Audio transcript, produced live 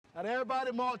Out of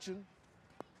everybody marching,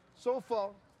 so far,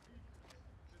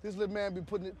 this little man be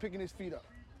picking his feet up.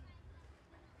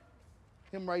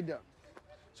 Him right there.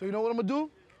 So you know what I'm gonna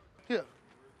do? Here.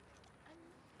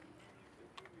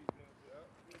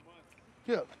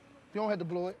 Here. You don't have to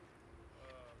blow it.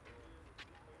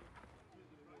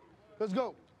 Let's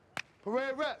go.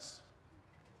 Parade rest.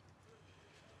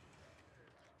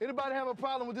 Anybody have a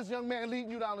problem with this young man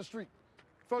leading you down the street?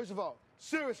 First of all,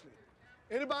 seriously.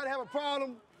 Anybody have a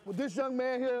problem with this young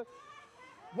man here?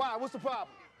 Why? What's the problem?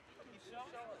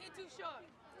 He's too short.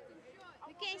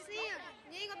 You can't see him.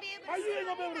 You ain't gonna be able to How you ain't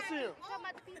gonna be able to see him?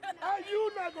 How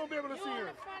you not gonna be able to see him?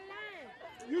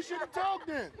 You should have talked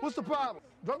then. What's the problem?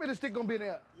 Drop me the stick gonna be in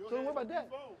there. So don't worry about that.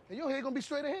 And your head gonna be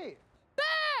straight ahead.